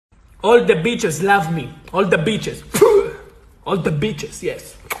All the bitches love me. All the bitches. All the bitches,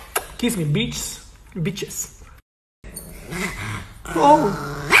 yes. Kiss me, bitches. Bitches. Oh.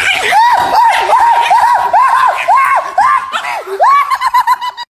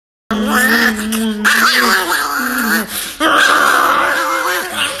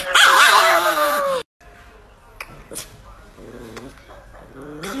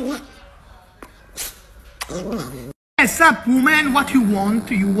 What's up, woman? What you want?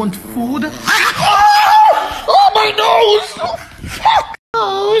 You want food? Oh, my nose!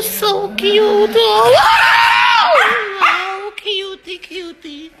 Oh, so cute! Oh, cutie,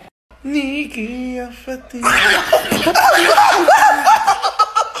 cutie. Nikki, affetti.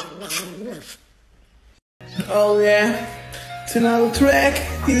 Oh yeah, tonight track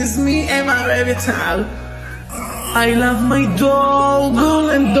is me and my baby towel. I love my dog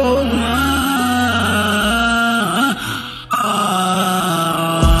and dog.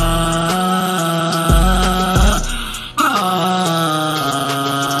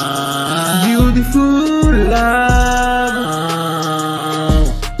 Beautiful love.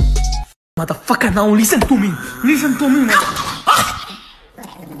 Motherfucker, now listen to me. Listen to me,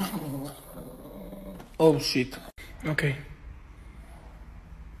 Oh shit. Okay.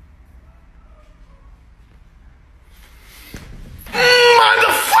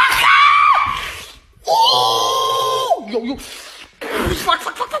 Motherfucker! Oh! Yo. Fuck.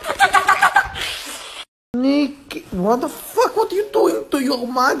 Nick, what the fuck? What are you doing to your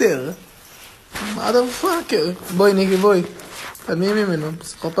mother? Motherfucker. Boy, Nicky, boy. תלמי ממנו,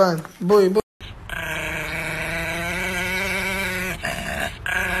 פסיכופן. בואי.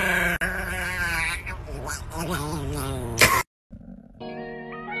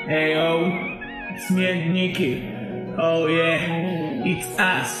 Hey yo, it's me and Nikki. Oh yeah, it's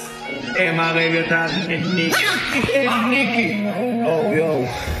us. Emma Regatan and Nikki. Oh yo,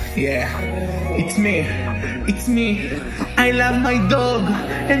 yeah, it's me. I love my dog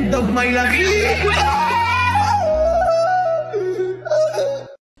and dog my love.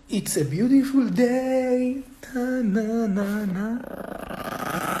 It's a beautiful day. Ta-na-na-na.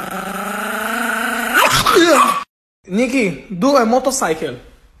 Nikki, do a motorcycle.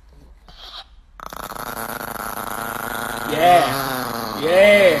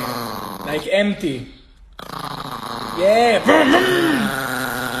 Yeah, like empty. Yeah.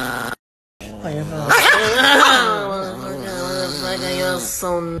 I am you're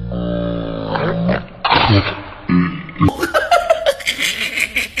so.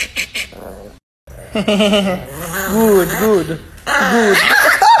 Good.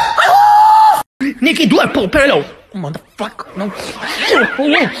 Nikki, do a propello. Motherfucker, no.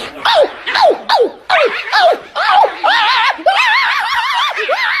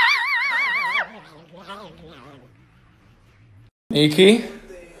 Nikki,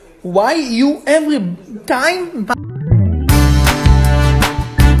 why you every time?